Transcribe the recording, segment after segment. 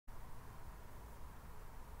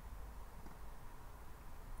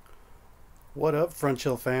What up, Front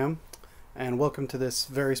Chill fam, and welcome to this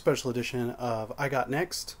very special edition of I Got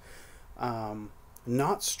Next.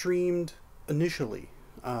 Not streamed initially,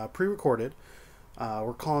 pre-recorded.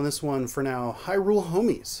 We're calling this one for now Hyrule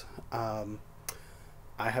Homies.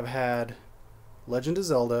 I have had Legend of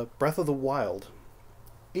Zelda Breath of the Wild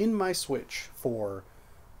in my Switch for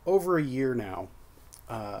over a year now,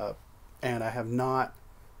 and I have not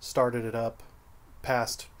started it up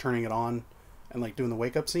past turning it on and like doing the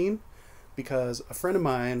wake up scene, because a friend of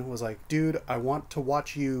mine was like, dude, I want to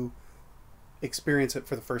watch you experience it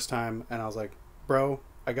for the first time. And I was like, bro,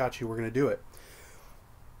 I got you, we're gonna do it.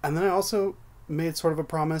 And then I also made sort of a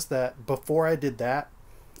promise that before I did that,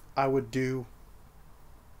 I would do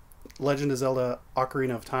Legend of Zelda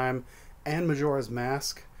Ocarina of Time and Majora's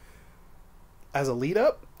Mask as a lead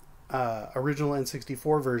up, original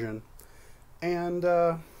N64 version. And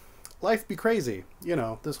life be crazy, you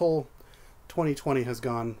know, this whole 2020 has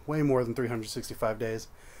gone way more than 365 days.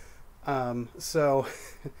 So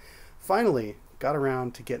finally got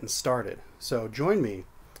around to getting started. So join me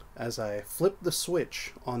as I flip the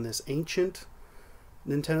switch on this ancient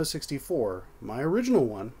Nintendo 64, my original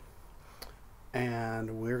one,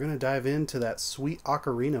 and we're going to dive into that sweet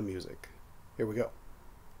ocarina music. Here we go.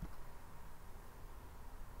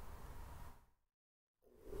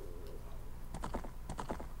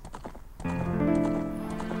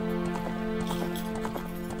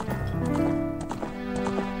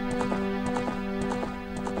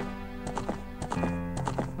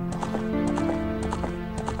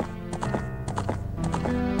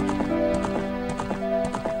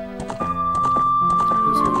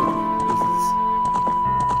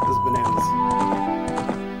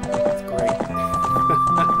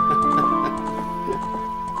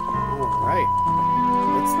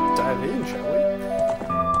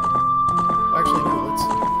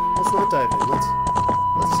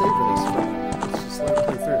 Let's savor this for a minute. Let's just let it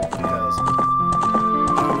play through, because I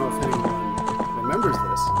don't know if anyone remembers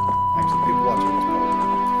this. Actually, people watching this probably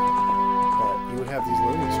don't. But you would have these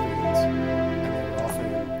loading screens, and they would often,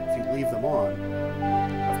 if you leave them on,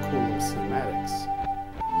 have cool little cinematics.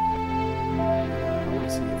 I want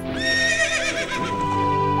to see if we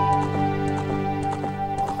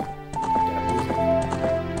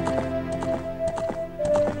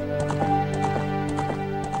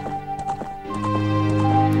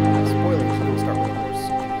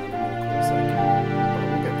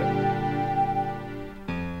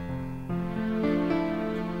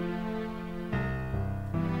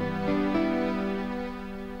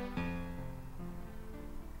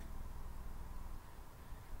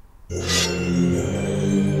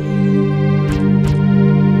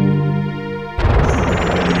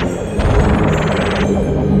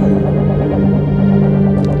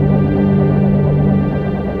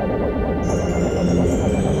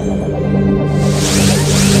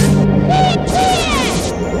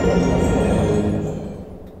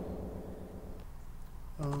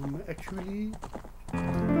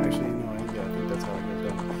Actually, no, yeah, I think that's how it goes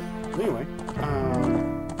down. But anyway,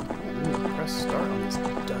 let me press start on this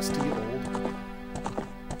dusty old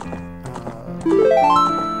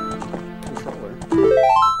controller.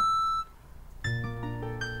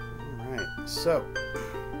 Alright, so,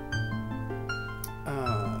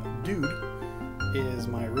 dude is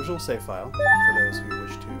my original save file, for those who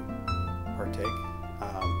wish to partake.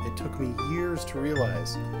 It took me years to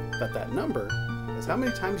realize that that number is how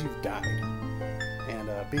many times you've died. And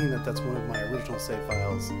being that that's one of my original save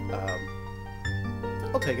files,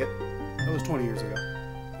 I'll take it. It was 20 years ago.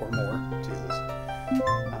 Or more. Jesus.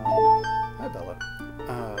 Hi, Bella.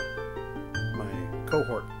 My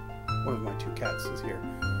cohort, one of my two cats, is here.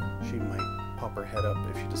 She might pop her head up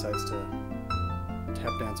if she decides to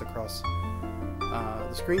tap dance across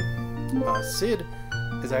the screen. Sid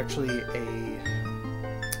is actually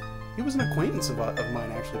he was an acquaintance of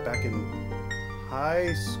mine, actually, back in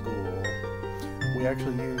high school. We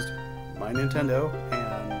actually used my Nintendo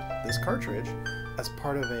and this cartridge as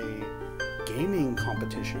part of a gaming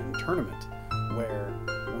competition tournament where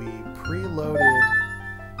we preloaded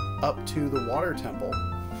up to the water temple,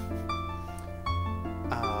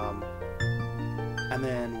 and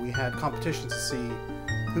then we had competitions to see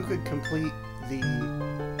who could complete the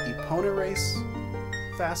Epona race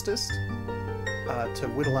fastest to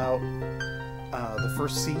whittle out the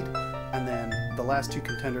first seed, and then the last two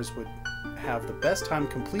contenders would have the best time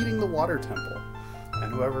completing the water temple,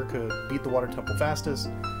 and whoever could beat the water temple fastest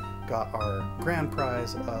got our grand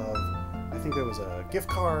prize of, I think there was a gift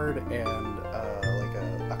card and like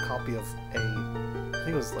a copy of I think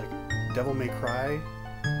it was like Devil May Cry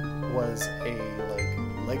was a like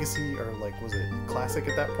Legacy, or like, was it Classic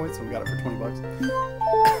at that point? So we got it for 20 bucks.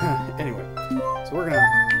 Anyway, so we're gonna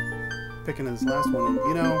pick in this last one. And,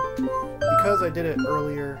 you know, because I did it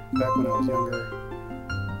earlier, back when I was younger,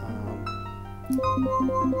 and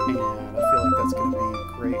I feel like that's gonna be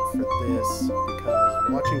great for this, because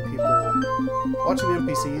watching the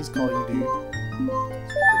NPCs call you dude,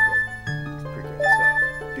 it's pretty great. It's pretty great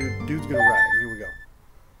stuff. Dude's gonna ride. Here we go.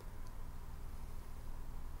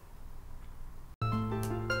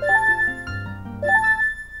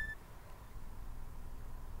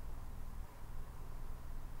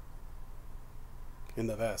 In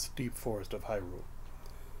the vast, deep forest of Hyrule,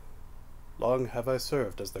 long have I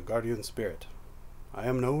served as the guardian spirit. I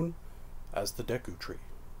am known as the Deku Tree.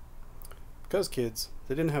 Because, kids,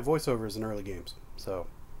 they didn't have voiceovers in early games, so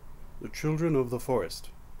the children of the forest,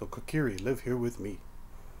 the Kokiri, live here with me.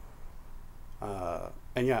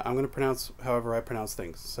 And yeah, I'm going to pronounce however I pronounce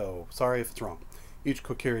things, so sorry if it's wrong. Each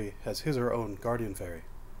Kokiri has his or her own guardian fairy.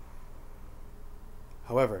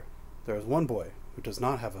 However, there is one boy who does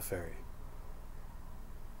not have a fairy.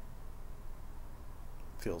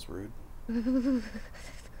 Feels rude.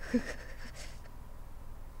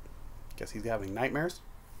 Guess he's having nightmares.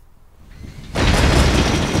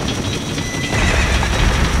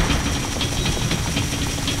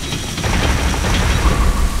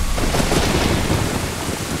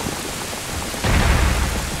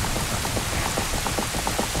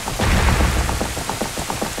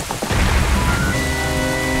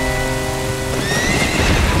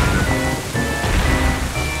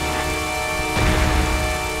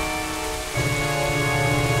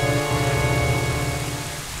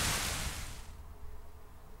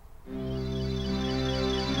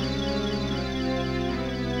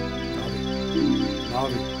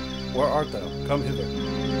 Navi, where art thou? Come hither.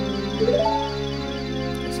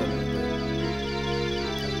 Suddenly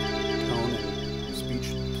the tone and speech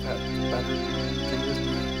pattern changes.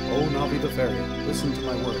 O Navi the fairy, listen to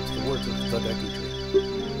my words, the words of the Deku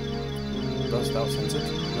Tree. Dost thou sense it,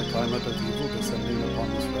 the climate of evil descending upon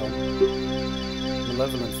this realm?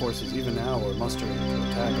 Malevolent forces even now are mustering to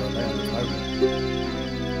attack our land of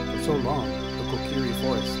Hyrule. For so long, the Kokiri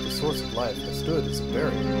Forest, the source of life, has stood as a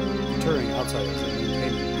barrier, deterring outsiders and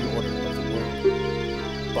maintaining the order of the world.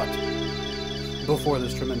 But before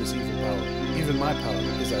this tremendous evil power, even my power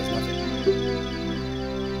is as nothing.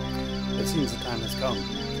 It seems the time has come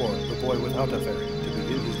for the boy without a fairy to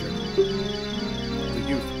begin his journey. The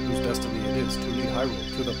youth whose destiny it is to lead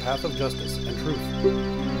Hyrule to the path of justice and truth.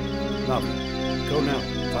 Navi, go now,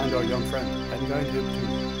 find our young friend, and guide him to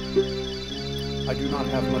me. I do not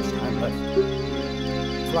have much time left.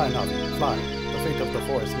 Fly, Navi, fly. The fate of the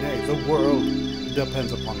forest, nay, the world,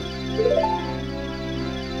 depends upon it.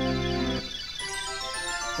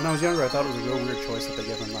 When I was younger, I thought it was a real weird choice that they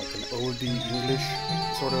gave him like an OD English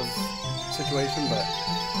sort of situation, but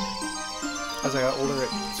as I got older, it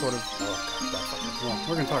sort of... Oh, God, that fucking... Well,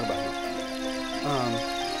 we're going to talk about it.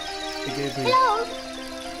 It gave me... Hello.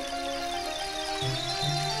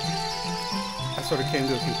 I sort of came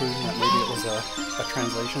to a conclusion that maybe it was a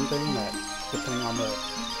translation thing, that depending on the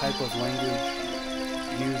type of language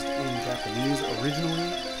used in Japanese originally,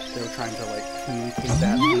 they were trying to like communicate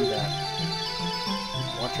that through that.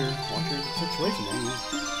 Watch your situation, man.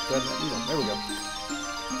 There we go.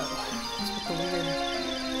 What's with the weird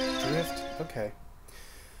drift? Okay.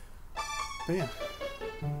 But yeah.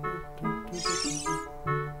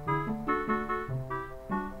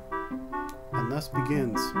 And thus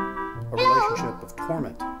begins a relationship of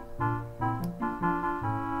torment.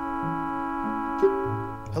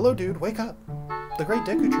 Hello, dude. Wake up. The great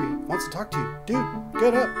Deku Tree wants to talk to you. Dude,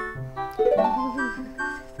 get up.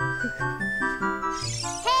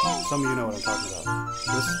 Hey. Some of you know what I'm talking about.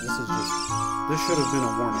 This should have been a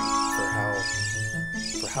warning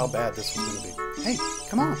for how bad this was going to be. Hey,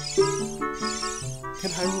 come on.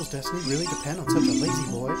 Can Hyrule's destiny really depend on such a lazy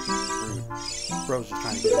boy? Rude. Bro's just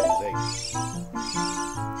trying to get in his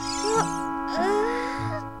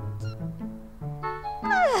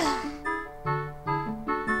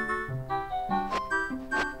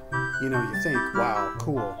You know, you think, wow,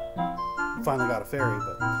 cool. You finally got a fairy,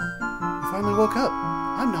 but you finally woke up.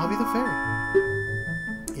 I'm Navi the fairy.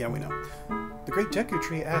 Yeah, we know. The great Deku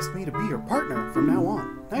Tree asked me to be your partner from now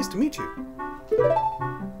on. Nice to meet you.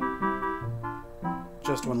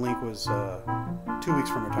 Just when Link was 2 weeks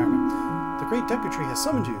from retirement. The great Deku Tree has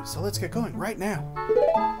summoned you, so let's get going right now.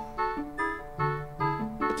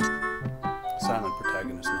 Silent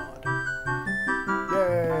protagonist nod.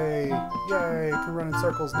 Yay! Yay! Can run in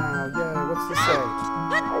circles now. Yay! What's this say?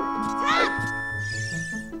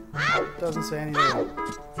 Doesn't say anything.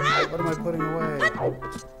 What am I putting away?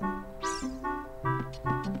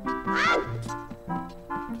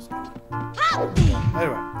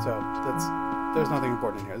 Anyway, so there's nothing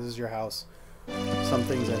important in here. This is your house. Some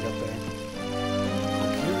things end up there.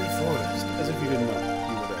 Cleary Forest, as if you didn't know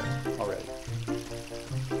you were there already.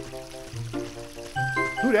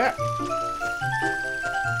 Who dat?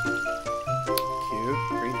 Cute,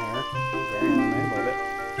 green hair, very anime, love it.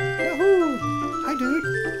 Yahoo! Hi, dude.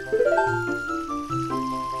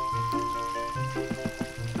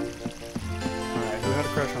 All right, who had a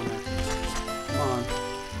crush on her? Come on.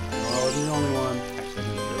 I know I wasn't the only one. Actually, I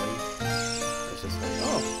didn't really. It's just like,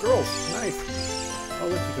 oh, girls, nice. Oh,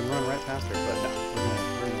 look, you can run right past her, but no,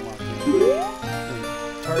 we're gonna lock you in.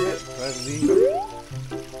 Target, press Z.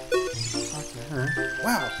 Talk to her.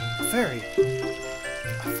 Wow, a fairy.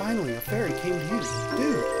 Finally, a fairy came to you,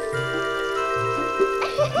 dude.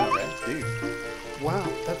 Alright, dude. Wow,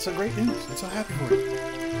 that's a great news. I'm so happy for you.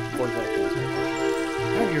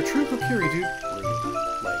 Now you're a true Kokiri, dude. Really,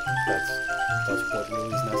 like, that's what really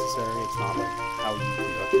is necessary. It's not like how you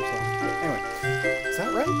conduct yourself. But anyway, is that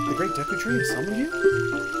right? The great Deku Tree has summoned you?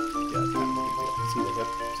 Yeah, kind of a big deal. See the hip?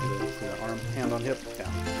 See the arm, hand on hip? Yeah,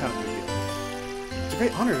 kind of a big deal. It's a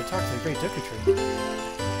great honor to talk to the great Deku Tree.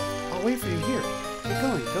 I'll wait for you here. Get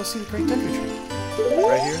going. Go see the great Deku Tree.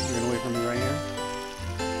 Right here? You're gonna wait for me right here?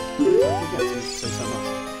 Say something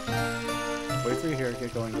else. Wait for you here.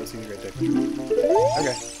 Get going. Go see the great Deku Tree.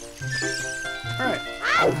 Okay. Alright.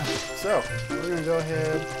 So, we're gonna go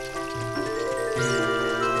ahead and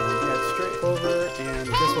head straight over. And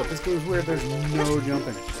guess what? This game's weird. There's no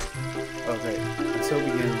jumping. Oh, great. And so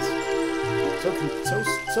begins.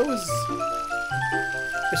 So is.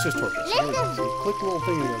 It's just torture. So you click the little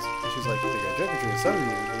thing and it goes. And she's like, the great Deku Tree is summoning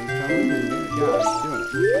you. And you come in and yeah, I'm doing it.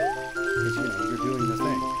 Because, you know, you're doing the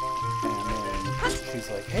thing. And then she's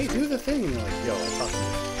like, hey, do the thing. And you're like, yo, I talked to you.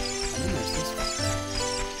 And then there's this one.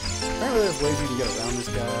 Apparently there's ways you can get around this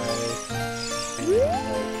guy. And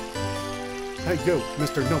like, hey, yo,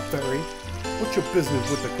 Mr. No Fairy. What's your business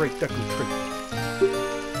with the great Deku Tree?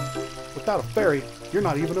 Without a fairy, you're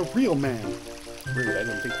not even a real man. Rude, I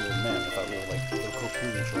didn't think we were men. I thought we were like little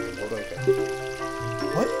Kokiri children. But okay.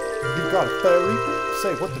 What? You've got a fairy?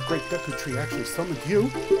 Say, what, the great Deku Tree actually summoned you?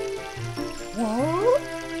 What?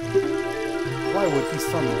 Why would he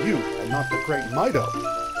summon you and not the great Mido?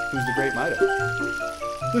 Who's the great Mido?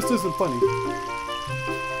 This isn't funny.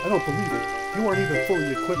 I don't believe it. You aren't even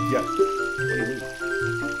fully equipped yet. What do you mean?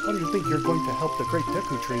 How do you think you're going to help the great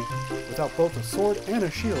Deku Tree without both a sword and a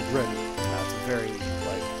shield ready? That's a very,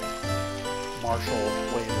 like, martial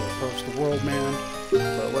way to approach the world, man.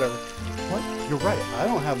 But whatever. What? You're right. I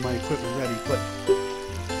don't have my equipment ready, but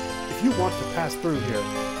if you want to pass through here,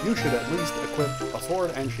 you should at least equip a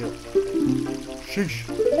sword and shield. Sheesh.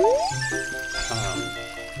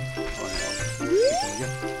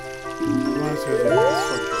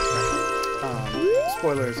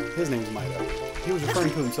 Spoilers, his name's Mido. He was referring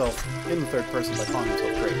to himself in the third person by calling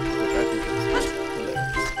himself great, which I think is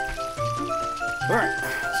hilarious. Alright,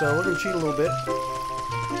 so we're going to cheat a little bit.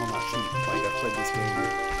 Well, not cheat, like I've played this game a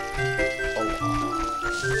lot.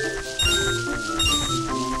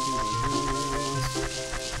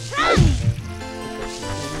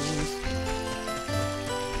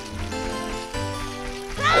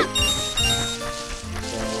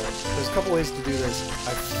 There's a couple ways to do this.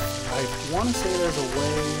 I want to say there's a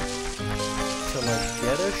way to like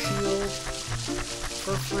get a shield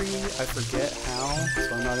for free. I forget how,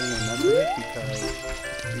 so I'm not even gonna mess with it because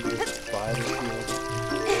you can just buy the shield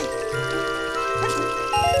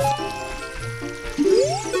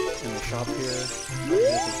in the shop here.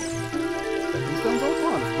 These guns are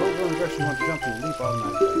fun. If you go in the direction you want to jump, you leap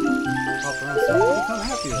automatically. Hop around, so you become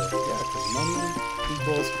happier. Yeah, because money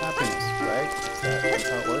equals happiness, right? That's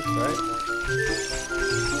how it works, right?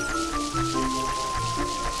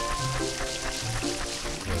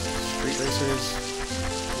 Street racers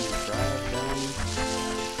who drive down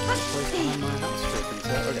the place behind my house for a pretty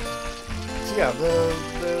set. Okay. So yeah,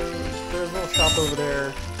 there's a little shop over there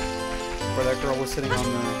where that girl was sitting on the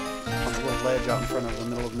little ledge out in front of the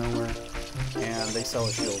middle of nowhere, and they sell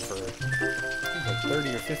a shield for like 30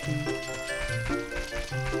 or 50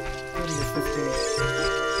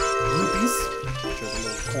 rupees, which are the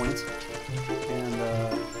little coins. And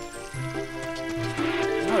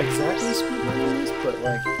not exactly speedrunning this, but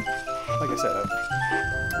like I said, I've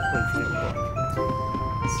played the game before.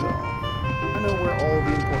 So I know where all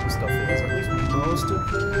the important stuff is, at least most of it.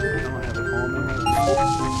 I don't have it all memorized.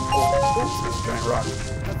 Oops, this giant rock.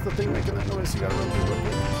 That's the thing making that noise. You gotta run through it.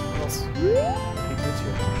 What else? He gets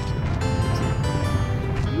you.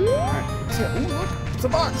 Alright, so yeah, ooh, look, it's a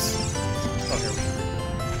box! Oh, here we go.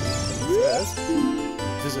 It says,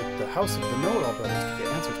 visit the house of the Know-It-All Brothers to get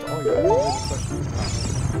answers to all your questions.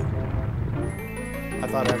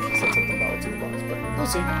 thought it actually said something about what's in the box, but we'll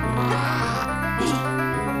see.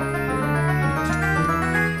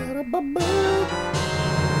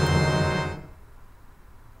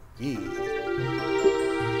 Yeah.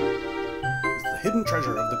 It's the hidden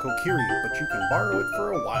treasure of the Kokiri, but you can borrow it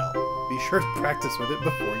for a while. Be sure to practice with it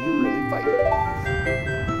before you really fight. You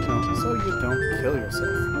know, so you don't kill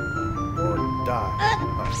yourself. Or die.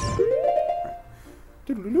 Right.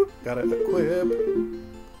 Gotta equip.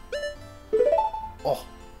 Oh,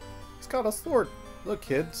 he's got a sword. Look,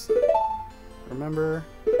 kids. Remember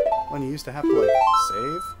when you used to have to, like,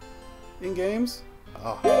 save in games?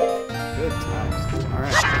 Oh, good times.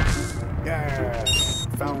 Alright. Yeah!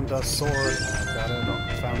 Found a sword. I got it.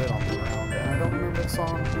 Found it on the ground. And I don't remember the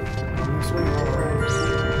song. I'm gonna swing it all around.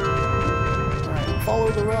 Alright,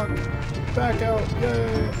 follow the rock. Back out.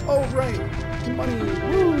 Yay! Oh, right! Money!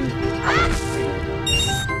 Woo! Yay!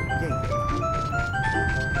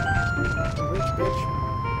 Rich bitch.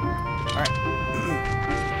 Alright.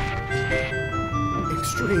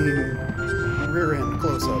 Extreme rear end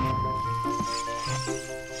close up.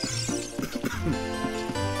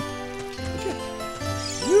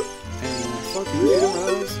 And funky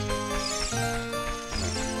cameras.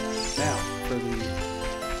 Now, for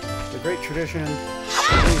the great tradition of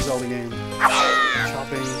any Zelda game,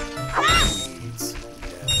 chopping weeds.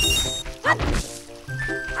 Yes.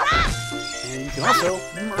 And you can also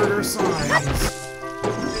murder signs.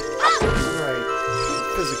 Right.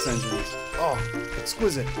 Physics engines. Oh,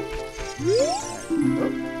 exquisite. Right.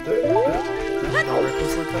 Don't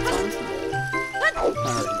recklessly cut signs. Already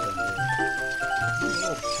done it.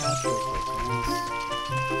 Little patches like this.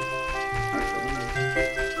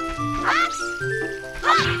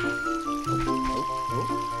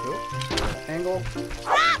 Angle.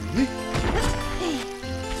 Yeet.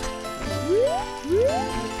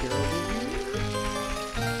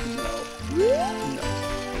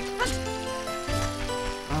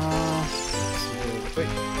 Wait.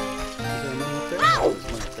 Is there a money up there? Oh,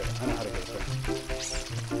 there's money up there. I know how to get up there.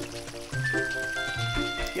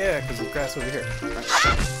 Yeah, because there's grass over here. Right. So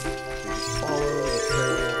you just follow the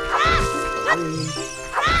trail. And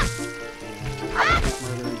can't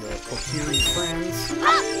murder your Kokiri friends. If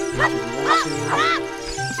you want to.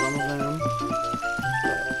 Some of them.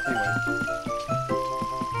 But anyway.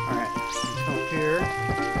 Alright. You come up here.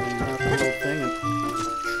 And you run up the little thing and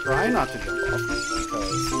try not to jump off.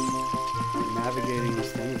 Because navigating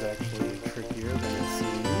this thing is actually trickier than it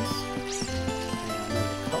seems. And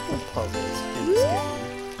there's a couple puzzles in this game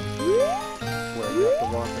where you have to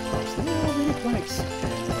walk across little planks. And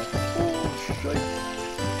you're like, oh, shite.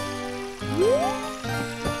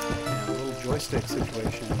 And a little joystick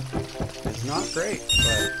situation is not great,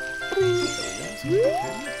 but there's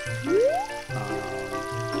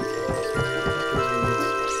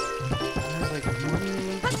like money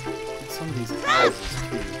in some of these houses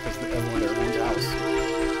too, because everyone's house.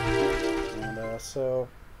 And so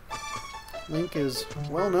Link is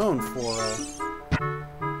well known for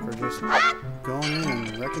just going in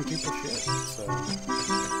and wrecking people's shit. So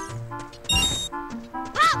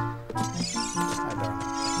hi, darling.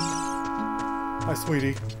 Hi,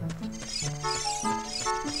 sweetie.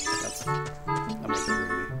 I'm making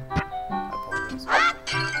baby. I apologize.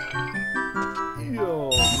 Yo,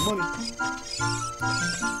 money.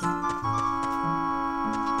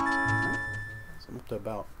 So I'm up to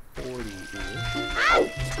about 40-ish.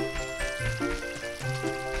 I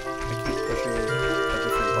keep pushing a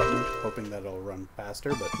different button, hoping that it'll run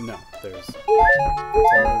faster, but no. That's all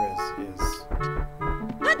there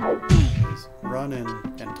is run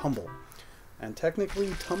and tumble. And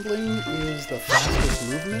technically, tumbling is the fastest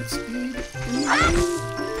movement speed in the game.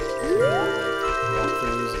 Like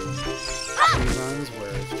walkthroughs and speedruns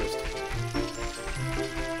where it's just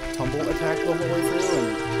tumble attack the whole way through,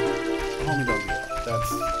 and homie, don't do that.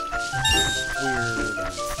 That's weird and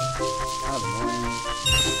kind of annoying.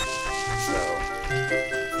 So,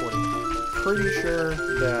 pretty sure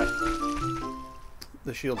that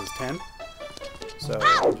the shield is 10. So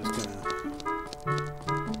I'm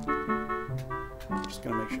just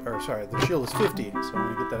gonna make sure. Or sorry, the shield is 50. So I'm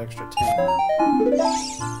gonna get that extra 10. Do that.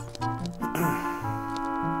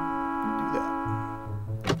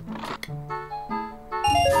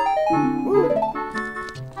 Woo!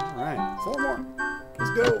 All right, 4 more.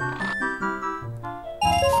 Let's go. Yeah.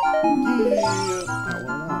 Alright,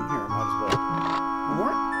 one more. Here, might as well. One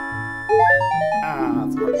more. Ah,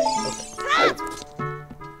 that's hard. Okay.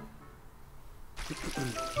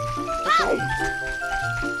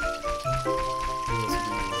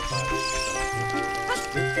 That's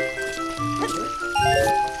good. Okay.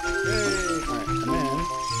 Yay! Alright, and then...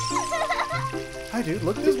 Hi, dude,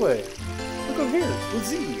 look this way. Look over here with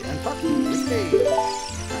Z and talk to me with A. Alright,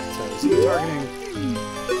 so Z targeting.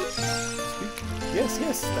 Speak.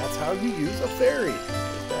 Yes, that's how you use a fairy. Is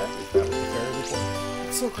that what the fairy was for?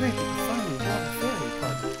 It's so great that you finally have a fairy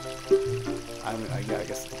partner. Yeah, I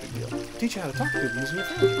guess it's a big deal. Teach you how to talk to people using your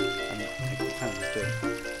fairy. I mean, I think we kind of just did.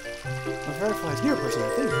 When a fairy flies near a person, I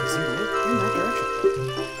think I see the look in that direction.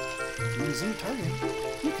 If you use Z targeting,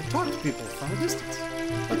 you can talk to people from a distance,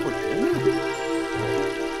 like we're doing now.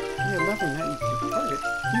 You have nothing that you can target.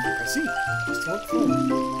 You can press Z just to look forward.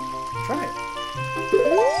 Try it.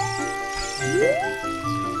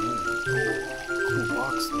 Cool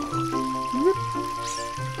box though.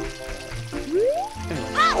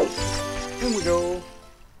 Anyway, in we go.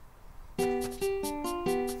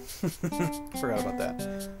 Forgot about that.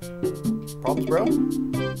 Problems, bro?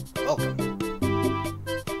 Welcome.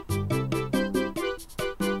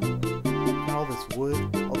 Got all this wood,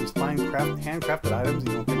 all these fine handcrafted items.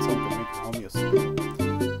 You don't think someone can make your home?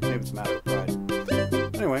 Maybe it's a matter of pride.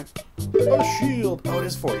 Anyway, a shield. Oh, it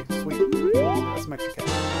is 40. Sweet. That's some extra cash.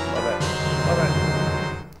 Love it. Love it.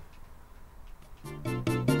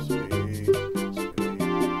 Sweet.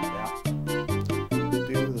 Yeah.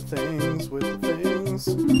 Do the things with the things.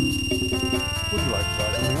 Would you like to buy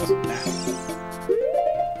something else? Nah.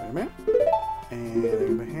 Wait a minute. And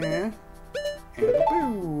over here. And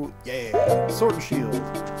boo! Yeah! Sword and shield.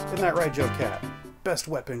 Isn't that right, Joe Cat? Best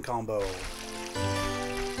weapon combo.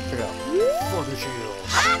 Check it out. Sword and shield.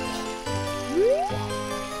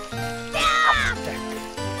 Attack.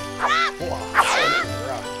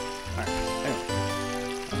 Alright, anyway.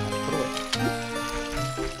 Put away.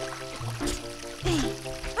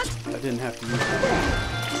 I didn't have to use that.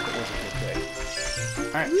 It was a good day.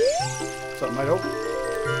 Alright. Something might open.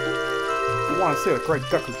 If you want to see a great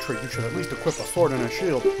Deku tree, you should at least equip a sword and a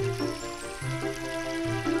shield.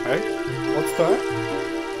 Hey, what's that?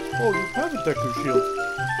 Oh, you have a Deku shield.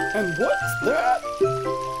 And what's that? Is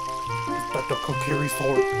that the Kokiri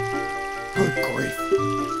sword? Good grief.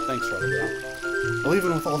 Thanks, Charlie Brown. Well,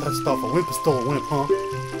 even with all that stuff, a wimp is still a wimp, huh?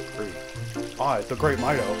 Great. I, the great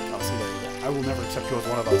Mido. Oh, see, there you go. I will never accept you as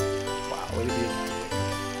one of us. Wow, way to be a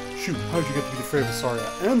dick. Shoot, how'd you get to be the favorite Saria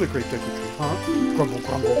and the great Deku tree, huh? Grumble,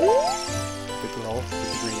 grumble. The girl with the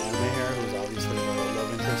green anime hair, who's obviously the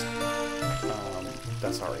love interest.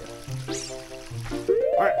 That's Saria.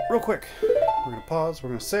 Alright, real quick. We're gonna pause, we're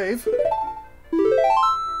gonna save.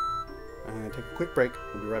 And take a quick break.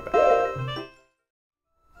 We'll be right back.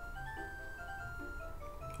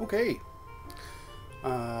 Okay.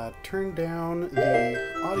 Turn down the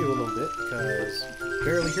audio a little bit because you can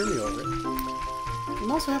barely hear me over it.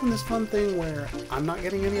 I'm also having this fun thing where I'm not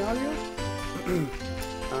getting any audio. I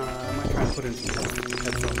might try and put in some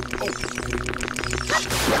headphones. Oh!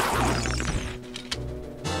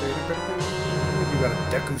 You got a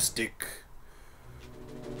Deku stick.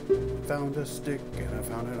 Found a stick and I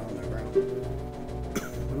found it on the ground.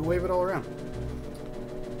 I'm gonna wave it all around.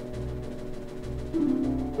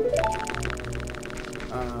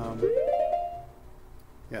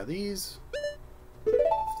 Yeah, these,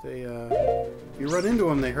 if you run into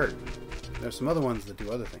them, they hurt. There's some other ones that do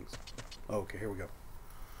other things. Okay, here we go.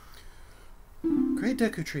 Great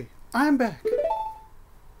Deku Tree, I'm back.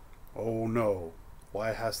 Oh no,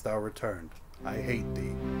 why hast thou returned? I hate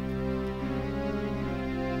thee.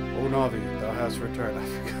 Oh Navi, thou hast returned. I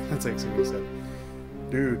forgot that's actually what he said.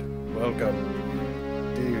 Dude, welcome.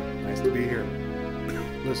 Dude, nice to be here.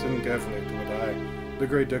 Listen carefully to what I, the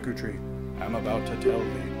great Deku Tree, am about to tell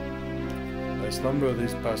thee. Thy slumber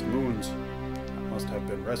these past moons must have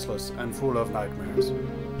been restless and full of nightmares.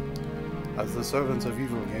 As the servants of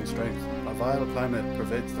evil gain strength, a vile climate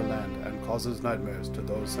pervades the land and causes nightmares to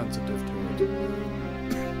those sensitive to it.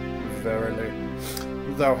 Verily,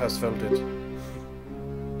 thou hast felt it.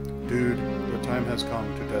 Dude, the time has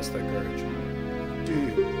come to test thy courage.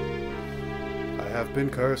 Dude, I have been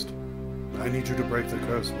cursed. I need you to break the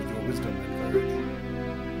curse with your wisdom and courage.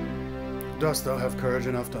 Dost thou have courage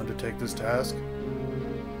enough to undertake this task?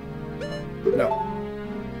 No.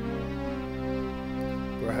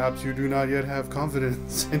 Perhaps you do not yet have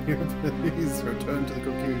confidence in your abilities. Return to the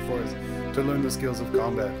Kokiri Forest to learn the skills of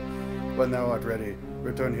combat. When thou art ready,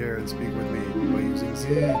 return here and speak with me by using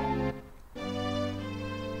Z.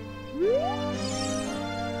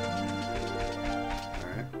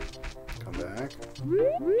 Alright. Come back.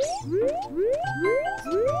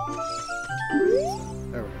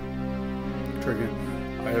 There we go. Trigger.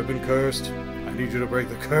 I have been cursed. I need you to break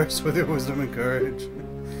the curse with your wisdom and courage.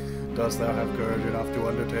 Dost thou have courage enough to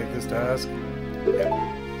undertake this task? Yep.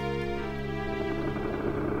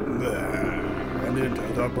 And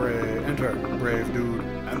enter, brave dude.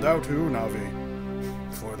 And thou too, Navi.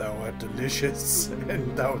 for thou art delicious,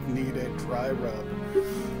 and thou need a dry rub.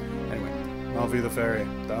 Anyway, Navi the fairy,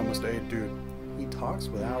 thou must aid dude. He talks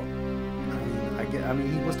without, I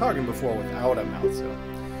mean, he was talking before without a mouth, so.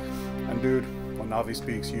 And dude, when Navi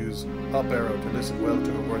speaks, use up arrow to listen well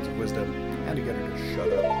to her words of wisdom, and to get her to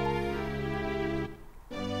shut up.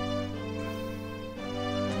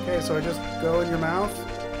 Okay, so I just go in your mouth?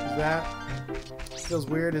 Is that... feels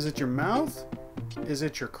weird. Is it your mouth? Is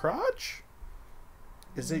it your crotch?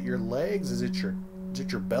 Is it your legs? Is it your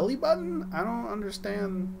belly button? I don't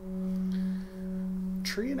understand.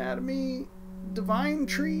 Tree anatomy? Divine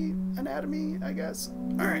tree anatomy, I guess.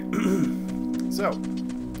 Alright. So.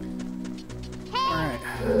 Alright.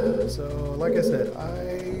 So, like I said,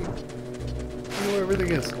 I know where everything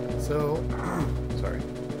is. So, sorry.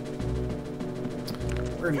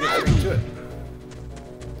 We're gonna get straight to it.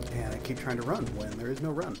 And I keep trying to run when there is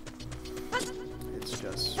no run. It's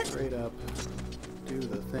just straight up do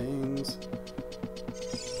the things.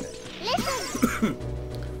 Okay.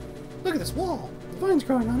 Look at this wall. The vines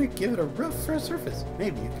growing on it give it a rough surface.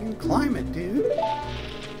 Maybe you can climb it, dude.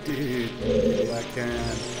 Dude, maybe I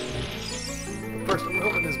can. First, I'm gonna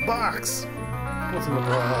open this box. What's in the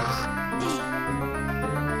box?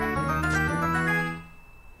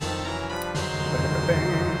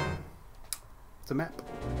 It's a map.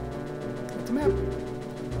 It's a map.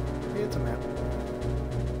 It's a map.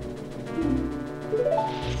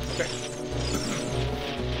 Okay.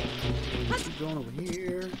 Keep going over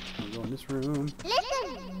here. I'll go in this room.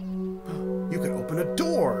 You could open a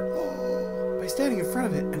door by standing in front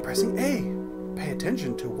of it and pressing A. Pay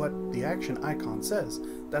attention to what the action icon says.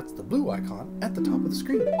 That's the blue icon at the top of the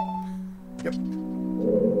screen. Yep.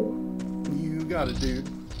 You got it, dude.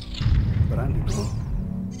 But I'm dude.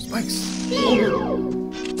 Spikes! A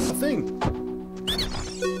thing!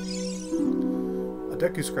 A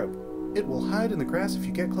Deku Scrub. It will hide in the grass if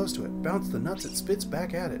you get close to it. Bounce the nuts it spits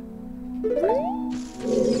back at it. Alright,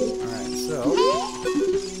 so...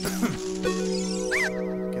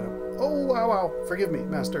 Get up. Oh, wow, wow. Forgive me,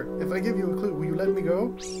 master. If I give you a clue, will you let me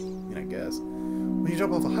go? I mean, I guess. When you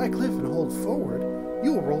jump off a high cliff and hold forward,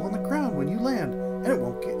 you will roll on the ground when you land,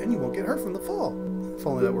 and you won't get hurt from the fall. If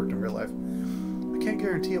only that worked in real life. I can't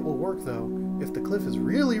guarantee it will work, though, if the cliff is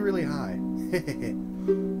really, really high.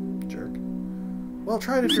 Jerk. Well,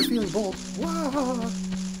 try it if you're feeling bold. Whoa!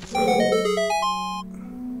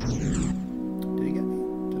 Did he get me?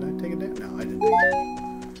 Did I take it down? No, I didn't take it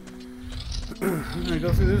down. I'm gonna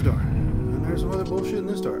go through this door. And there's some other bullshit in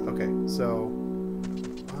this door. Okay, so...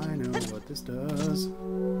 I know what this does.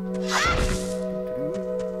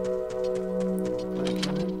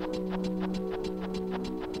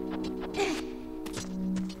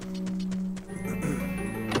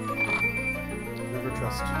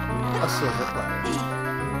 A silver platter.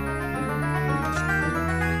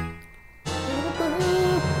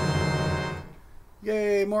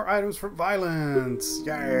 Yay, more items for violence.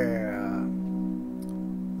 Yeah.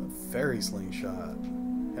 The fairy slingshot.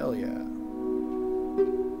 Hell yeah.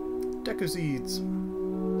 Deku seeds.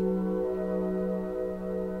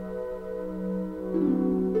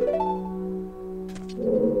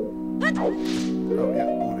 Oh yeah, I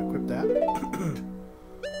want to equip that.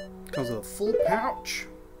 Comes with a full pouch.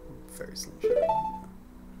 Fairy slingshot.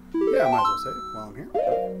 Yeah, I might as well say it while I'm here.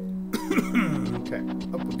 Okay,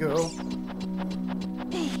 up we go.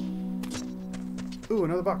 Ooh,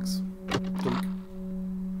 another box. Dunk.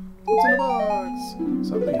 What's in the box?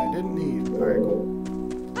 Something I didn't need. Alright, cool.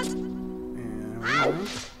 And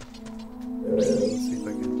let's see if I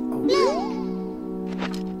can... Oh.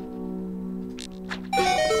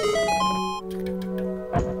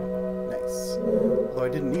 Nice. Although I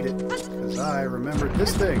didn't need it, because I remembered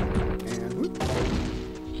this thing. And whoop.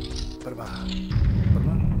 Ba-da-ba.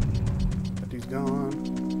 Ba-da-ba. That dude's gone.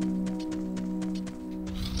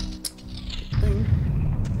 Thing.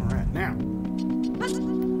 Alright, now.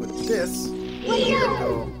 With this, we're gonna go.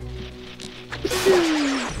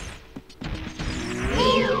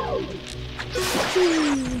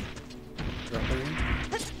 Drop it in.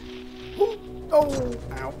 Oh!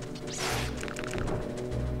 Ow.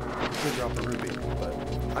 We'll drop a ruby, but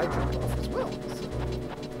I jumped off as well. So.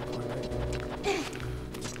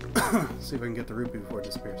 See if I can get the ruby before it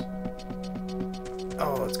disappears.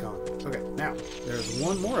 Oh, it's gone. Okay, now, there's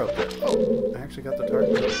one more up there. Oh, I actually got the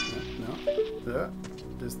target. No.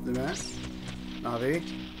 Just the that. Navi.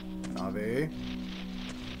 Navi.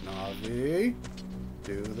 Navi.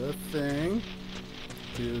 Do the thing.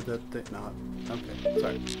 Do the thing. Not. Okay,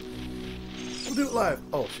 sorry. We'll do it live.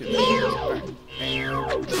 Oh, shit. Right.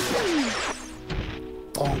 And...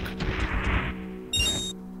 bonk.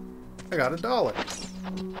 I got $1.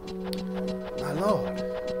 My lord.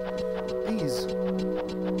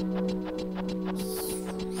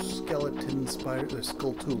 spiders. They're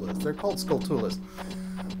skulltulas. They're called skulltulas.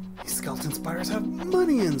 These skeleton spiders have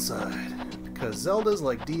money inside. Because Zelda's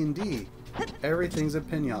like D&D. Everything's a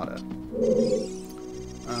pinata.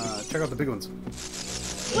 Check out the big ones.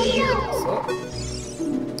 So,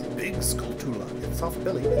 big skulltula. It's soft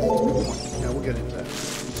belly. Yeah, we'll get into that.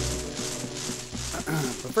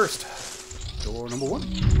 But first, door number 1.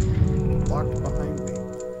 Locked behind me.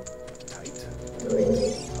 Tight.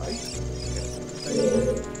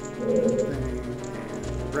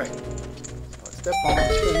 Right. So I step on the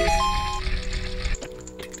thing.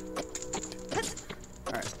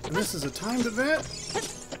 Alright, and this is a timed event.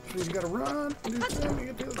 Which means you gotta run and do the thing to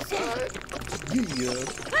get to the other side. Yeah.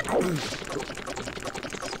 Open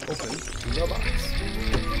the box.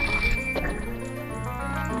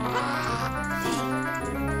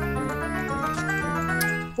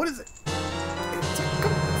 What is it? It's a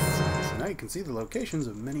compass. So now you can see the locations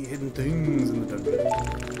of many hidden things in the dungeon.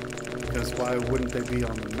 Because why wouldn't they be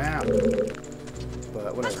on the map?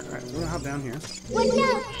 But whatever. Alright, so we're gonna hop down here. This thing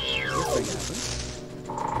happens.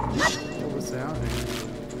 Pull this out and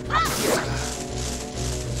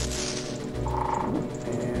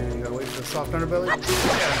you gotta wait for the soft underbelly.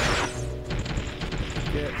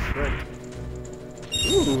 Get shredded.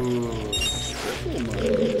 Ooh, triple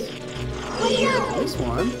modes. This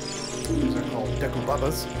one, these are called Deku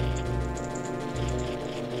Babas.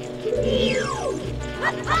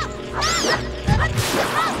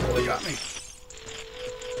 Oh, they got me.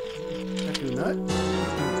 Deku Nut.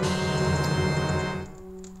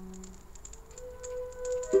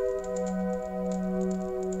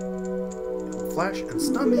 Flash and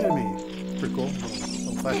stun the enemy. Pretty cool.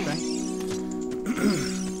 Little flashbang.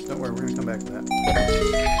 Don't worry, we're gonna come back to that.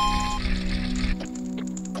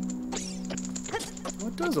 Well,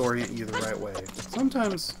 it does orient you the right way.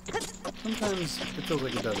 Sometimes it feels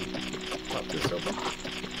like it doesn't. Pop this open.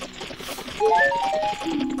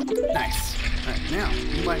 Nice. Alright, now,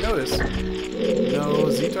 you might notice no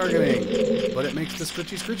Z targeting, but it makes the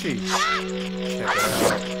scritchy. Check it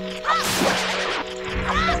out.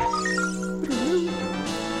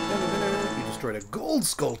 You destroyed a gold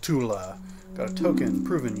skulltula. Got a token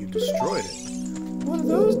proving you destroyed it. What do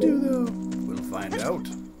those do, though? We'll find out.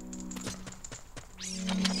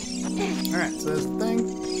 Alright, so there's the thing.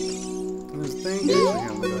 There's the thing. Here, go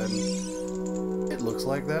ahead and... It looks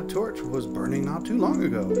like that torch was burning not too long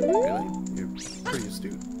ago. Really? You're pretty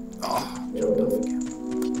astute. Oh, jumped off again.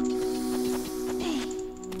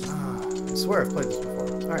 I swear I've played this before.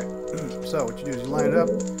 Alright, so what you do is you line it up,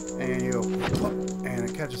 and you go, whoop, and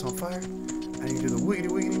it catches on fire, and you do the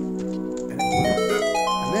wiggity, and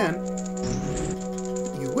then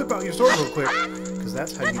you whip out your sword real quick, because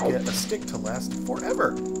that's how you get a stick to last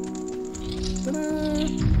forever. Ta-da!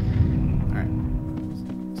 Alright.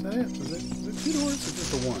 Is that it? Is it 2 doors or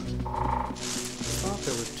just the 1? I thought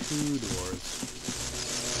there were 2 doors.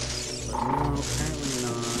 But no, apparently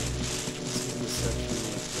not. This is the section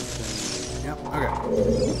with the thing. Yep, okay.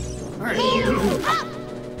 Alright.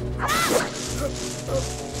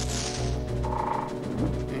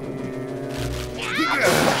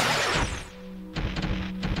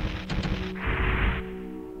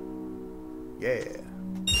 Yeah.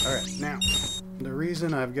 Alright, now, the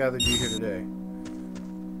reason I've gathered you here today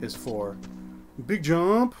is for big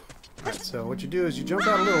jump. Alright, so what you do is you jump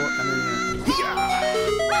out a little and then you...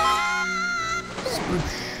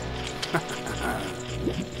 Sploosh.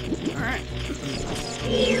 Alright.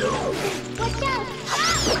 Watch out!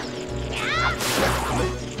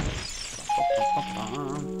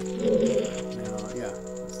 Now, yeah,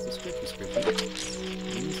 it's the scritchy.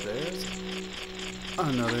 There's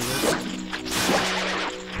another little...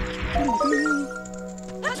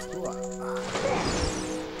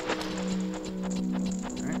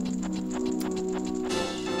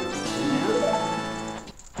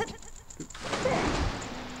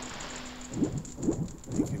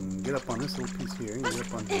 You can get up on this little piece here, and get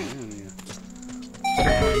up on here, and you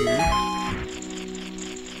stick on here.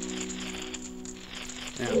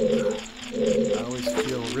 Now, I always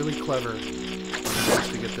feel really clever when I manage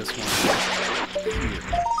to get this one here.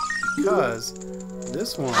 Because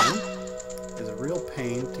this one is a real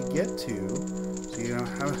pain to get to, so you don't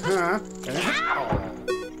have...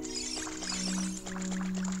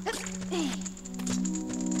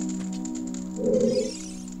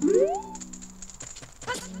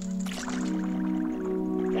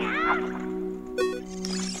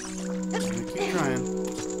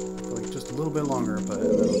 A little bit longer, but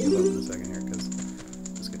that'll give up in a second here because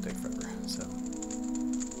this could take forever. So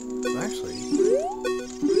actually,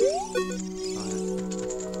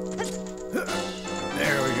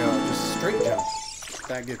 there we go. Just straight jump.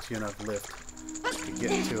 That gets you enough lift to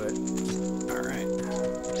get to it. Alright.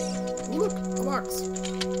 Look, a box.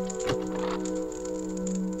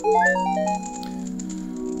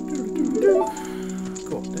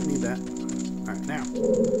 Cool, didn't need that. Alright, now.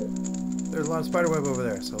 There's a lot of spider web over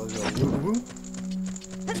there, so let's go woo woo.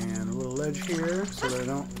 And a little ledge here so that I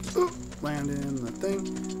don't land in the thing.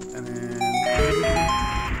 And then.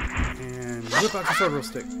 And whip out your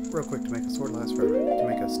sword real quick to make a sword last forever. To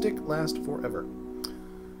make a stick last forever.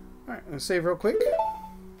 Alright, I'm gonna save real quick.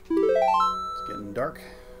 It's getting dark.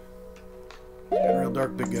 It's getting real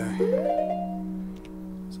dark, big guy.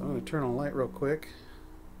 So I'm gonna turn on light real quick.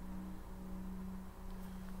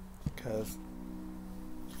 Because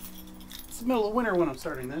it's the middle of winter when I'm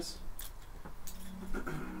starting this.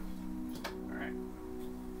 Alright.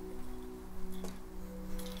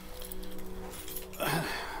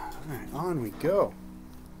 Alright, on we go.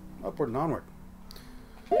 Upward and onward.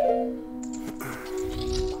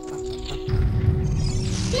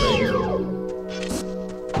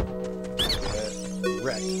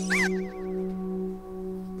 Wreck.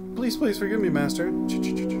 Please forgive me, Master. I'll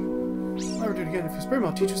never do it again. If you spare me,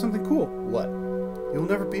 I'll teach you something cool. What? You'll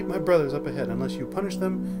never beat my brothers up ahead unless you punish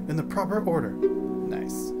them in the proper order.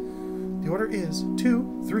 Nice. The order is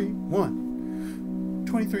 2, 3, 1.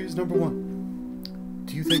 23 is number 1.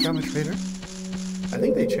 Do you think I'm a traitor? I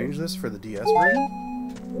think they changed this for the DS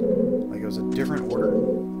version. Like it was a different order.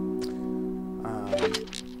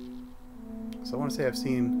 So I want to say I've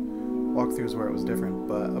seen walkthroughs where it was different,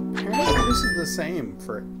 but apparently this is the same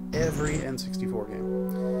for every N64 game.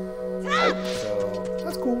 So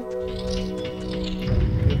that's cool.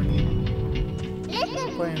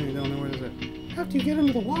 Playing and you don't know where it is. After you get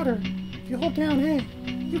into the water, if you hold down A,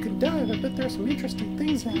 you can dive. I bet there's some interesting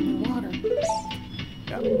things down in the water.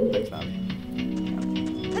 Yeah, thanks, Navi.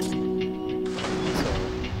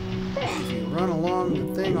 So if you run along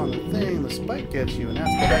the thing on the thing, the spike gets you, and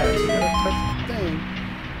that's bad. So you gotta touch the thing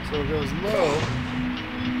so it goes low,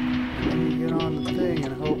 and then you get on the thing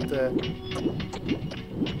and hope that.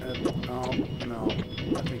 Oh no,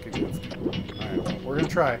 I think it goofed. All right, well, we're gonna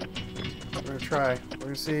try. We're gonna try. We're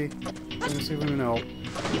gonna see. We're gonna see if we know.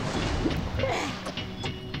 Okay.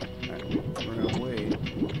 Alright, we're gonna wait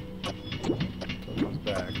until it comes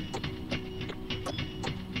back.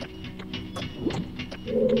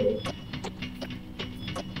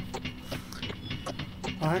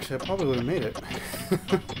 Oh, actually, I probably would have made it.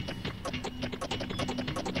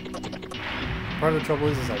 Part of the trouble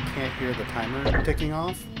is I can't hear the timer ticking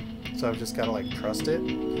off, so I've just got to like trust it.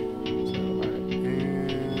 So, alright,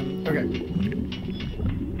 and okay.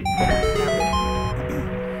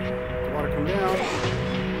 The water come down,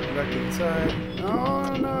 go back to the side.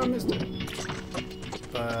 Oh no, I missed it.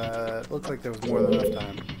 But it looked like there was more than enough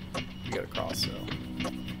time to get across, so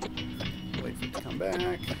wait for it to come back.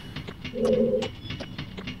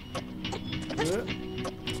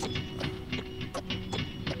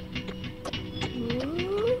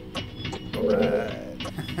 Alright.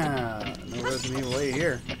 No Resident Evil 8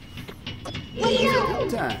 here. Good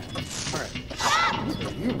time. Alright. So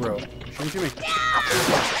you, bro. Shimmy.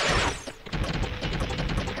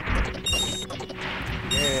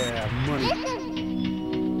 Yeah, money.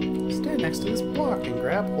 Stand next to this block and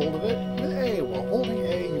grab hold of it with A. While holding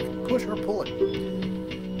A, you can push or pull it.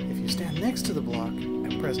 If you stand next to the block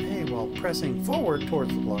and press A while pressing forward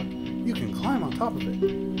towards the block, you can climb on top of it.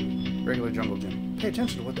 Regular jungle gym. Pay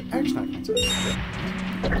attention to what the action icon says. Yeah.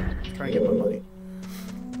 Let's try and get my money.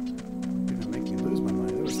 You're gonna make me lose my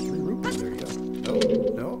money. There was 3 rupees. There you go.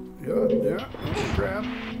 No. Yeah. Grab.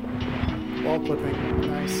 Wall clipping.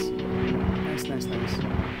 Nice. Nice. And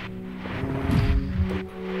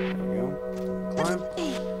there we go. Climb.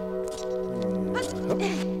 And up.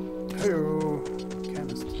 Hey-oh.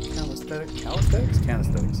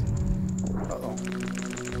 Calisthenics. Uh-oh.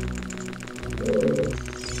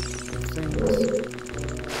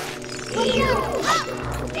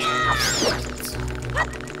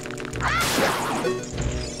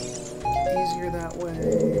 Easier that way.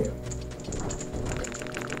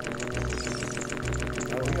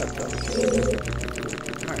 Oh, we got that.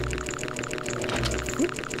 Alright.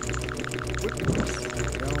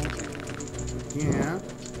 Yeah.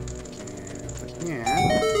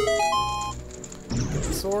 Get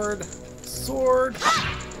the sword.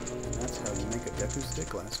 And that's how you make a Deku stick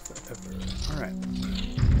last forever. Alright.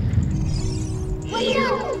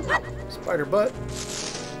 Spider butt.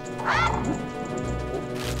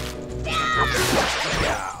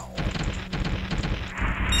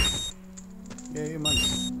 Yay, money.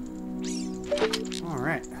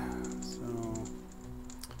 Alright. So,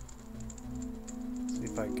 see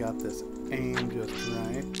if I got this aim just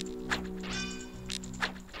right.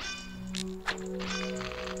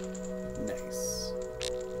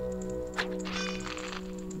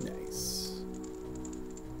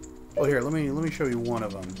 here, let me show you one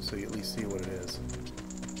of them so you at least see what it is.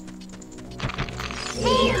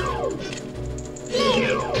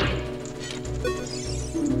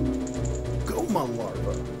 Goma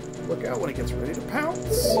larva. Look out when it gets ready to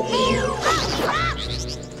pounce.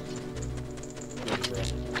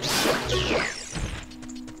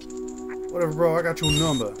 Whatever, bro. I got your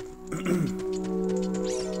number.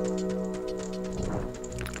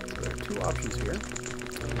 There are two options here.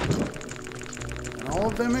 And all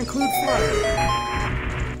of them include fire.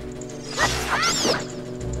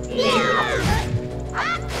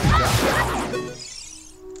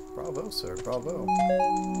 Bravo, sir. Bravo.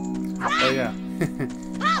 Oh, yeah.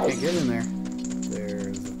 Can't get in there.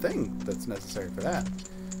 There's a thing that's necessary for that.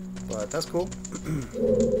 But that's cool.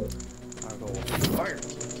 I'll go fire.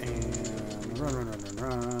 And run, run, run, run,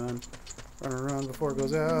 run. Run, run, run before it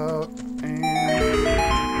goes out. And...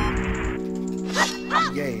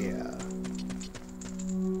 yeah.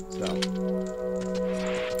 So...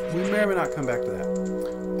 we may or may not come back to that.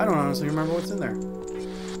 I don't honestly remember what's in there.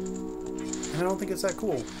 And I don't think it's that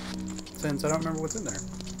cool. Since I don't remember what's in there.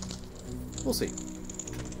 We'll see.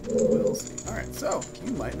 We'll see. Alright, so,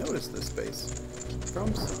 you might notice this space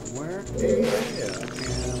from somewhere. Yeah.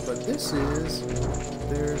 But this is...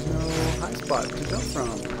 there's no high spot to jump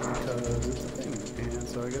from because it's a thing. And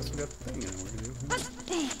so I guess we got the thing and we're gonna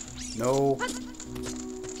do... no.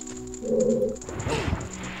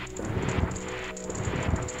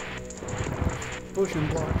 Pushing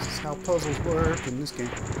blocks is how puzzles work in this game.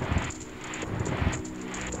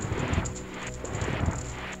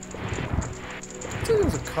 There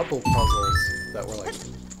was a couple puzzles that were like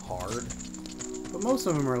hard, but most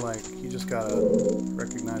of them are like you just gotta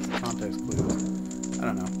recognize the context clues. I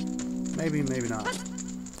don't know, maybe, maybe not.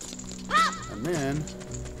 And then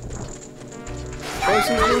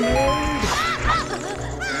choices were made.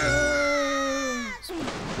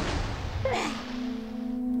 I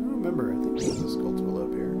don't remember. I think there's a skull tool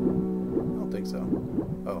up here. I don't think so.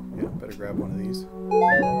 Oh yeah, better grab one of these.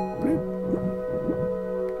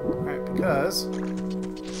 Alright, because...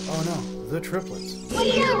 oh no, the triplets.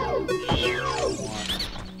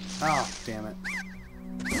 Oh, damn it.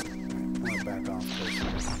 Alright, I'm gonna back off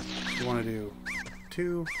because you want to do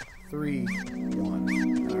 2, 3, 1.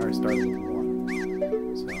 I already started with 1.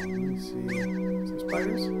 So, let me see. Some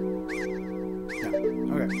spiders? Yeah,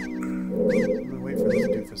 okay. I'm gonna wait for this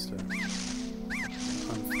doofus to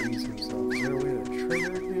unfreeze himself. Is there a way to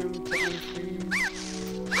trigger him to unfreeze?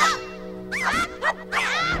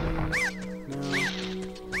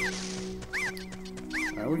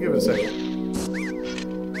 We'll give it a second.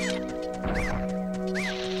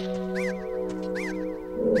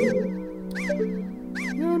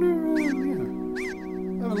 Yeah.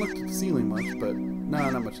 I haven't looked at the ceiling much, but no,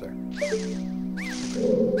 not much there.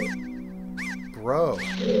 Bro.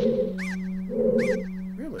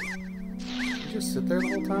 Really? You just sit there the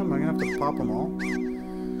whole time? Am I gonna have to pop them all?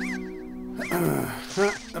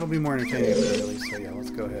 That'll be more entertaining at the very least, so yeah, let's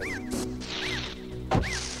go ahead.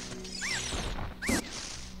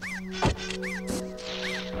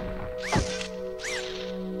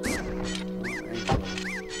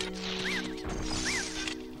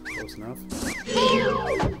 Close enough.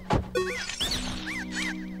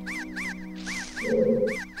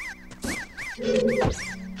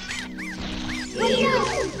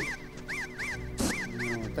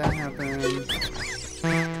 Let that happen.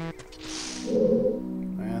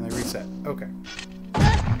 And they reset. Okay.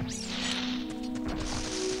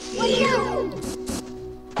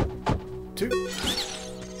 Two.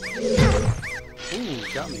 Ooh,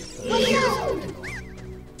 got me.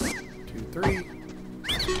 2, 3.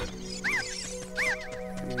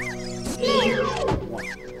 And 1.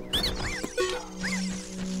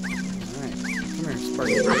 Alright. Come here,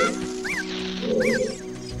 Sparky.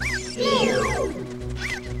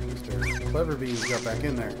 Mr. Clever Beans got back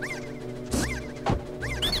in there.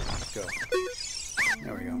 Let's go.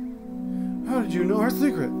 There we go. How did you know our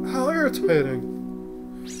secret? How irritating.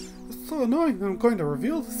 It's so annoying. I'm going to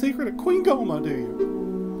reveal the secret of Queen Goma to you.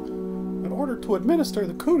 In order to administer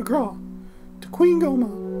the coup de grace to Queen Goma,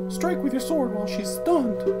 strike with your sword while she's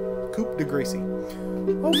stunned. Coup de Gracie.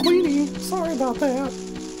 Oh, Queenie, sorry about that.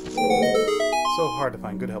 So hard to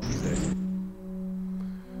find good help these days.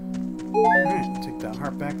 Alright, take that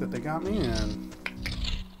heart back that they got me and...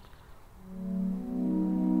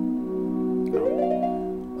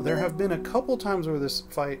 oh. There have been a couple times where this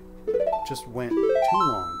fight just went too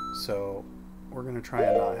long, so we're going to try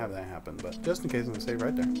and not have that happen, but just in case, I'm going to save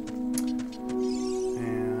right there.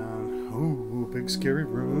 And, ooh, big scary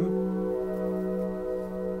room.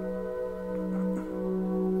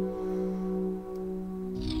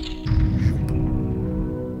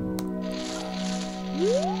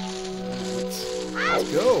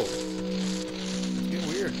 Let's go. Let's get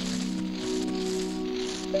weird.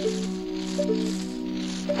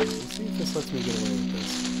 Let's see if this lets me get away with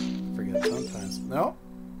this. I forget sometimes. No.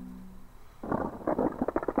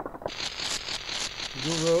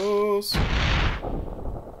 Gross.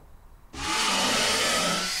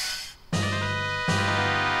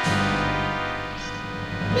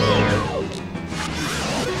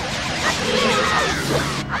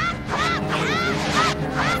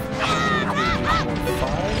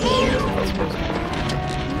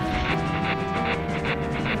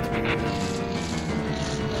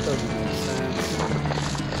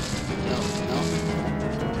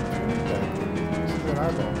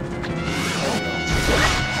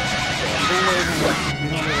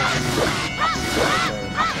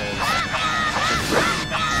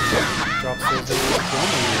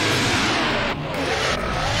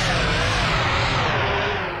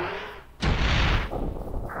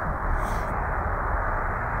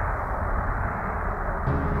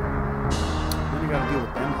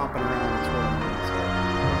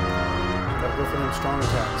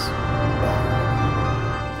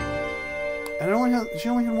 She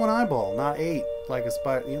only had one eyeball, not 8. Like a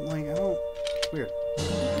spider. Like, I don't. It's weird.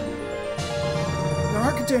 The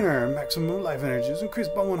heart container. Maximum life energy is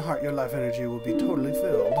increased by 1 heart. Your life energy will be totally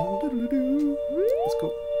filled. That's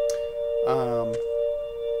cool.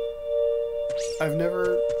 I've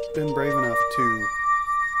never been brave enough to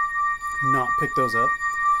not pick those up.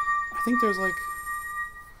 I think there's like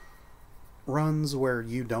runs where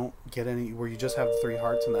you don't get any, where you just have the 3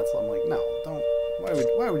 hearts, and that's, I'm like, no, don't.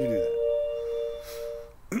 Why would you do that?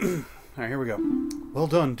 Alright, here we go. Well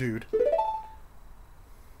done, dude.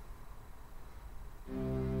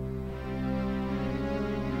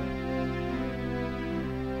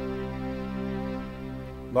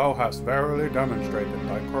 Thou hast verily demonstrated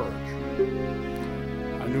thy courage.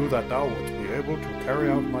 I knew that thou wouldst be able to carry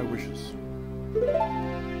out my wishes.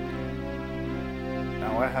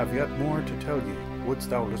 Now I have yet more to tell ye. Wouldst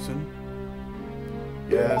thou listen?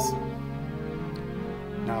 Yes.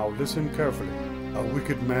 Now listen carefully. A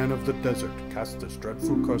wicked man of the desert cast this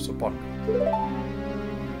dreadful curse upon me.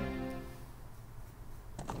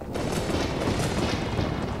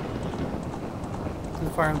 The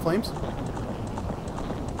fire and flames?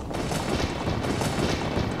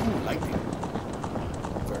 Ooh, lightning.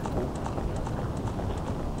 Very cool.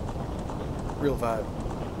 Real vibe.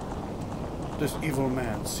 This evil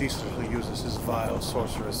man ceaselessly uses his vile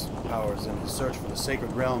sorceress powers in his search for the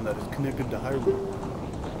sacred realm that is connected to Hyrule.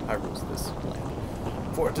 Hyrule's this land.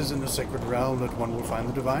 For it is in the sacred realm that one will find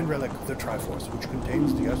the divine relic of the Triforce, which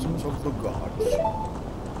contains the essence of the gods.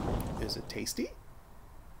 Is it tasty?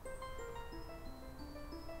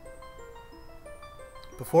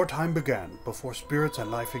 Before time began, before spirits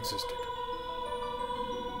and life existed,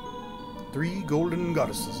 3 golden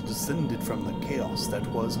goddesses descended from the chaos that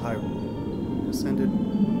was Hyrule. Descended?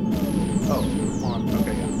 Oh, on.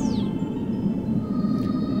 Okay, yeah.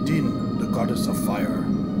 Din, the goddess of fire.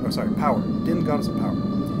 Oh, sorry, power. Din, goddess of power.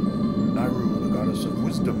 Nairu, the goddess of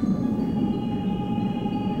wisdom.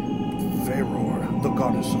 Faeror, the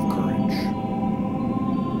goddess of courage.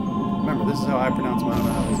 Remember, this is how I pronounce mine,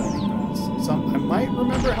 not how it's actually pronounced. I might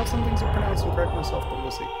remember how some things are pronounced and correct myself, but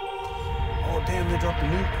we'll see. Oh, damn, they dropped a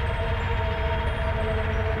nuke.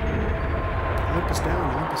 Olympus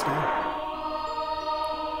down, Olympus down.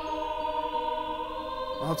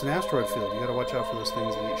 Oh, it's an asteroid field. You gotta watch out for those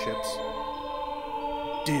things that eat ships.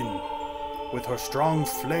 Din. With her strong,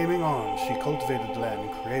 flaming arms, she cultivated the land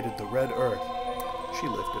and created the Red Earth. She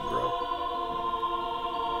lifted, bro.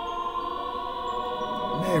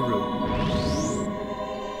 Nehru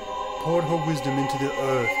poured her wisdom into the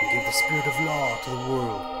earth and gave the spirit of law to the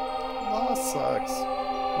world. Law sucks.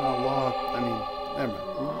 No, law, I mean, never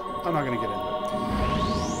mind. I'm not going to get into it.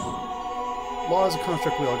 Law is a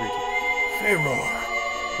construct we all agree to. Faeror,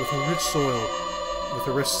 with her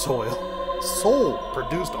rich soul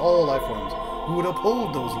produced all life forms who would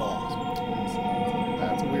uphold those laws.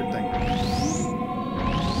 That's a weird thing.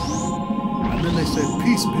 And then they said,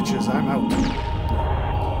 peace, bitches, I'm out.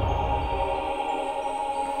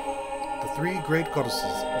 The 3 great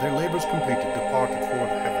goddesses, their labors completed, departed for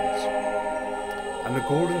the heavens. And the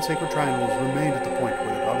golden sacred triangles remained at the point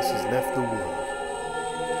where the goddesses left the world.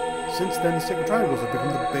 Since then, the sacred triangles have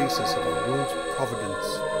become the basis of our world's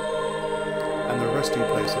providence. And the resting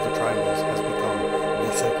place of the triangles has become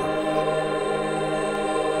the sacred.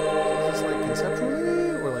 Is this like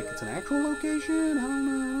conceptually, or like it's an actual location? I don't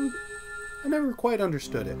know. I never quite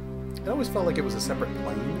understood it. It always felt like it was a separate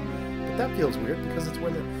plane, but that feels weird because it's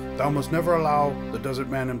where thou must never allow the desert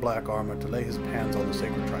man in black armor to lay his hands on the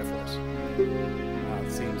sacred Triforce.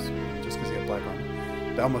 It seems just because he had black armor.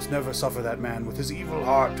 Thou must never suffer that man with his evil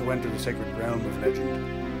heart to enter the sacred realm of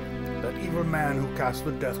legend. That evil man who cast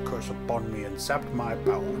the death curse upon me and sapped my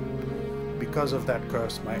power. Because of that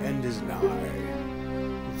curse, my end is nigh.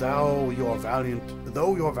 Though your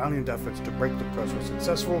valiant efforts to break the curse were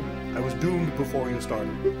successful, I was doomed before you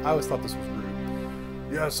started. I always thought this was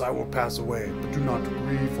rude. Yes, I will pass away, but do not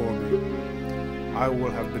grieve for me. I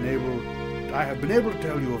have been able to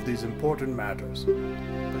tell you of these important matters. But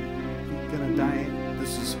you're gonna die.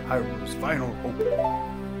 This is Hyrule's final hope.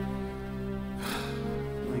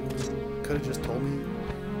 Like, could have just told me.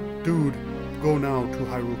 Dude, go now to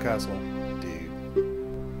Hyrule Castle.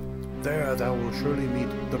 There thou will surely meet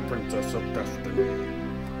the Princess of Destiny.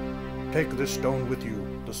 Take this stone with you,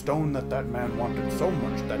 the stone that man wanted so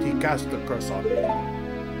much that he cast the curse on me.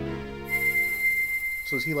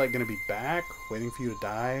 So is he like gonna be back, waiting for you to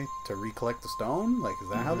die to recollect the stone? Like, is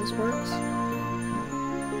that how this works?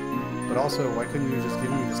 But also, why couldn't you just give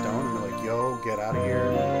me the stone and be like, yo, get out of here,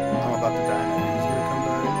 I'm about to die and he's gonna come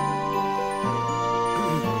back?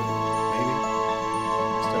 Maybe.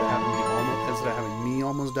 Instead of having me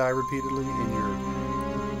almost die repeatedly in your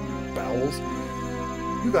bowels.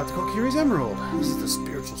 You got the Kokiri's Emerald. This is the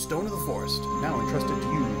spiritual stone of the forest, now entrusted to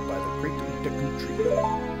you by the great Deku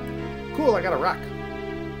Tree. Cool, I got a rock.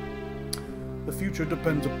 The future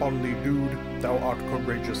depends upon thee, dude. Thou art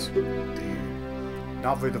courageous. Thee.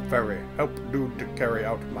 Navi the fairy, help dude to carry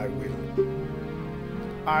out my will.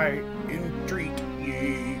 I entreat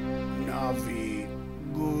ye, Navi.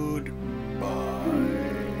 Goodbye.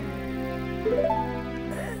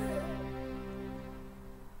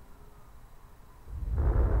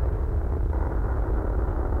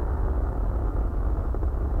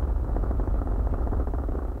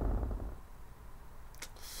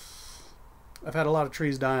 I've had a lot of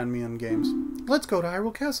trees die on me in games. Let's go to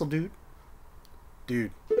Hyrule Castle, dude.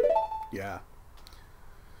 Dude. Yeah.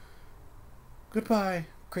 Goodbye,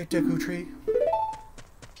 great Deku Tree.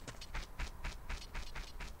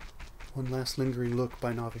 One last lingering look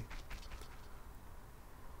by Navi.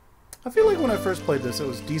 I feel like when I first played this, it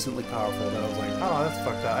was decently powerful, and I was like, oh, that's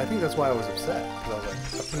fucked up. I think that's why I was upset, because I was like,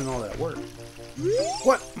 I put in all that work.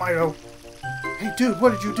 What, Mido? Hey, dude,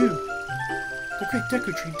 what did you do? The great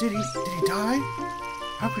Deku Tree, did he die?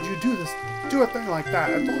 How could you do this? Do a thing like that,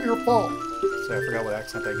 it's all your fault. So I forgot what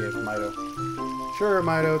accent I gave Mido. Sure,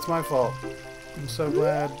 Mido, it's my fault. I'm so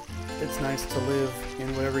glad it's nice to live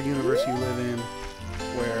in whatever universe you live in,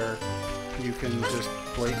 where you can just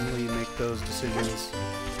blatantly make those decisions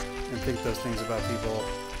and think those things about people.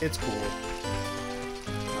 It's cool.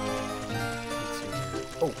 Let's see here.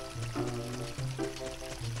 Oh.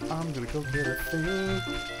 I'm gonna go get a thing.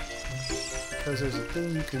 Because there's a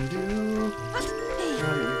thing you can do. Now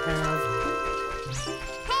that you have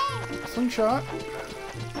a slingshot.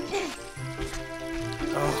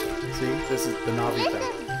 Oh, see? This is the Navi thing.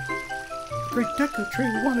 The great Deku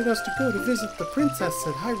Tree wanted us to go to visit the princess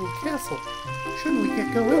at Hyrule Castle. Shouldn't we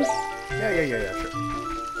get going? Yeah,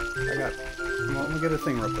 sure. Well, let me get a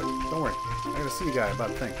thing real quick. Don't worry. I gotta see a guy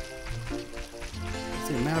about a thing.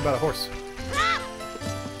 See a man about a horse.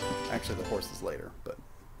 Actually, the horse is later, but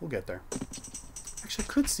we'll get there. Actually, I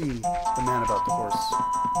could see the man about the horse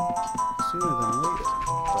sooner than later,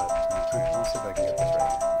 but alright, let's see if I can get this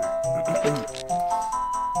right here. Alright.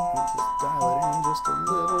 Let's just dial it in just a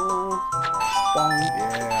little. Bong. Yeah,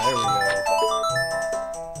 there we go.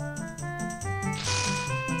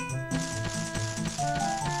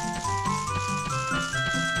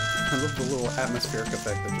 I love the little atmospheric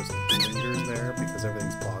effect that just lingers there because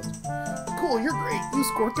everything's paused. Cool, you're great. You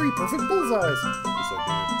scored 3 perfect bullseyes. I'm so good.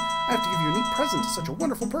 I have to give you a neat present to such a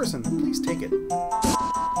wonderful person. Please take it.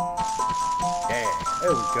 Yeah,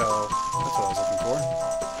 there we go. That's what I was looking for.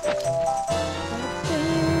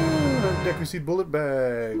 Deku Seed bullet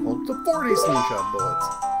bag. Holds the 40 slingshot bullets.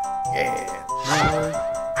 Yeah.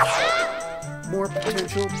 More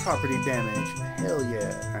potential property damage. Hell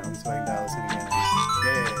yeah. Alright, let's see if I can dial this in again.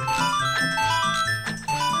 Yeah.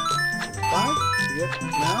 5? Yep.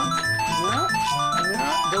 No.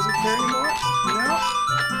 Doesn't care anymore. No.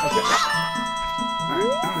 Okay.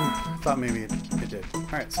 Alright. Thought maybe it did.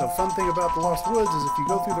 Alright, so fun thing about the Lost Woods is if you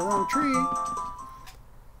go through the wrong tree,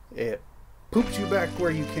 it poops you back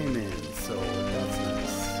where you came in. So that's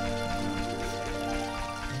nice.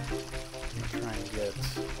 I'm trying to get...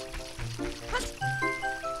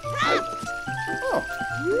 Oh!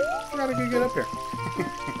 Forgot I could get up here.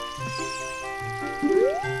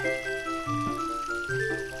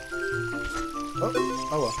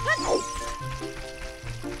 Oh well.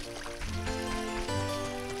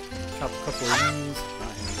 Chop a couple of these.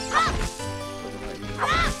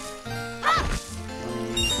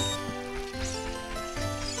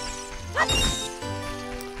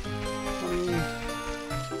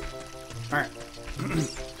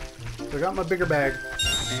 got my bigger bag,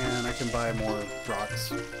 and I can buy more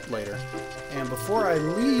rocks later. And before I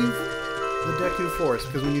leave the Deku Forest,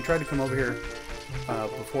 because when you tried to come over here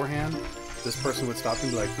beforehand, this person would stop you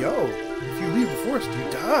and be like, yo, if you leave the forest,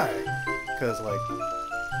 you die. Because, like,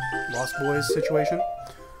 Lost Boys situation.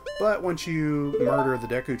 But once you murder the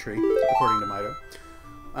Deku Tree, according to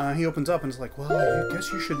Mido, he opens up and is like, well, I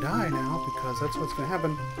guess you should die now, because that's what's going to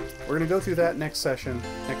happen. We're going to go through that next session,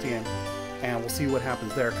 next game, and we'll see what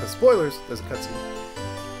happens there, because spoilers, there's a cutscene.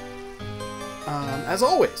 As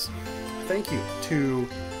always, thank you to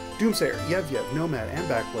Doomsayer, Yev, Nomad, and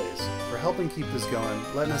Backblaze for helping keep this going,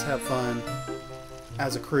 letting us have fun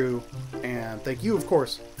as a crew, and thank you, of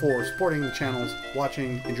course, for supporting the channels,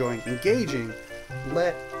 watching, enjoying, engaging.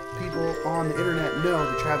 Let people on the internet know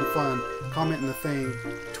that you're having fun. Comment in the thing,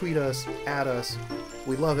 tweet us, add us.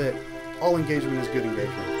 We love it. All engagement is good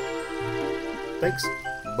engagement. Thanks.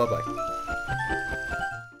 Bye-bye.